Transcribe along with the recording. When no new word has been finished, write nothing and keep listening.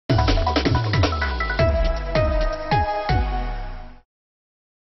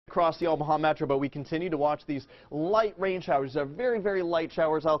across the Omaha Metro, but we continue to watch these light rain showers. They're very, very light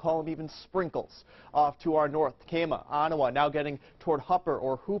showers. I'll call them even sprinkles off to our north. Kama, Ottawa, now getting toward Hupper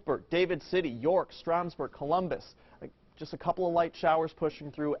or Hooper, David City, York, Stromsburg, Columbus. Just a couple of light showers pushing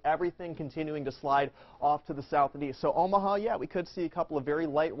through, everything continuing to slide off to the south and east. So Omaha, yeah, we could see a couple of very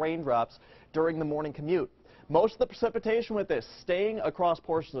light raindrops during the morning commute. Most of the precipitation with this staying across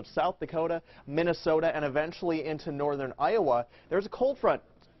portions of South Dakota, Minnesota, and eventually into northern Iowa. There's a cold front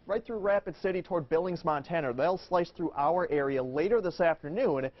right through Rapid City toward Billings, Montana. They'll slice through our area later this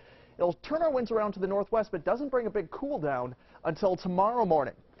afternoon. It'll turn our winds around to the northwest, but doesn't bring a big cool down until tomorrow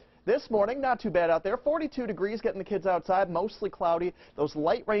morning. This morning, not too bad out there, 42 degrees, getting the kids outside, mostly cloudy. Those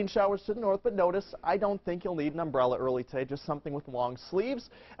light rain showers to the north, but notice, I don't think you'll need an umbrella early today, just something with long sleeves.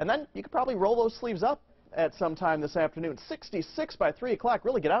 And then you could probably roll those sleeves up at some time this afternoon. 66 by 3 o'clock.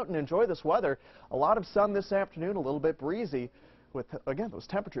 Really get out and enjoy this weather. A lot of sun this afternoon, a little bit breezy with, again, those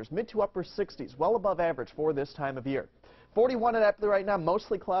temperatures mid to upper 60s, well above average for this time of year. 41 at Apple right now,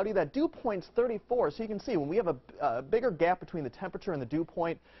 mostly cloudy. That dew point's 34, so you can see when we have a bigger gap between the temperature and the dew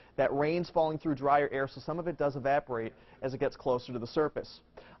point, that rain's falling through drier air, so some of it does evaporate as it gets closer to the surface.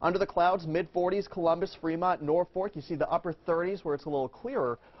 Under the clouds, mid-40s, Columbus, Fremont, Norfolk. You see the upper 30s where it's a little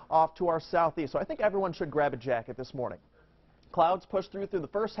clearer off to our southeast. So I think everyone should grab a jacket this morning. Clouds push through the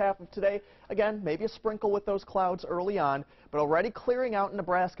first half of today. Again, maybe a sprinkle with those clouds early on, but already clearing out in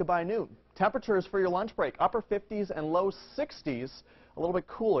Nebraska by noon. Temperatures for your lunch break, upper 50s and low 60s. A little bit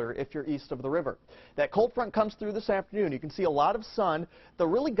cooler if you're east of the river. That cold front comes through this afternoon. You can see a lot of sun. The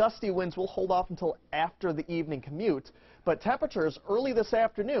really gusty winds will hold off until after the evening commute. But temperatures early this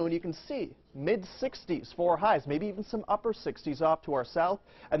afternoon, you can see mid-60s for highs, maybe even some upper 60s off to our south.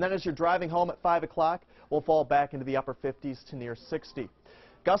 And then as you're driving home at 5 o'clock, we'll fall back into the upper 50s to near 60.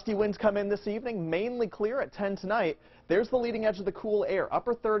 Gusty winds come in this evening, mainly clear at 10 tonight. There's the leading edge of the cool air,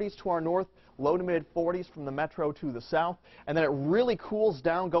 upper 30s to our north, low to mid 40s from the metro to the south. And then it really cools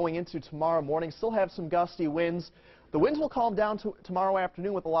down going into tomorrow morning. Still have some gusty winds. The winds will calm down tomorrow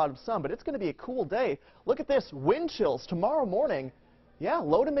afternoon with a lot of sun, but it's going to be a cool day. Look at this, wind chills tomorrow morning. Yeah,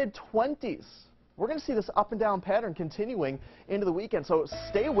 low to mid 20s. We're going to see this up and down pattern continuing into the weekend, so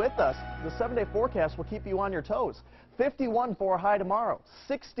stay with us. The 7-day forecast will keep you on your toes. 51 for a high tomorrow,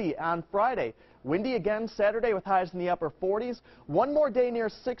 60 on Friday. Windy again Saturday with highs in the upper 40s. One more day near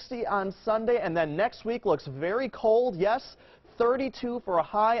 60 on Sunday, and then next week looks very cold. Yes, 32 for a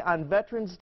high on Veterans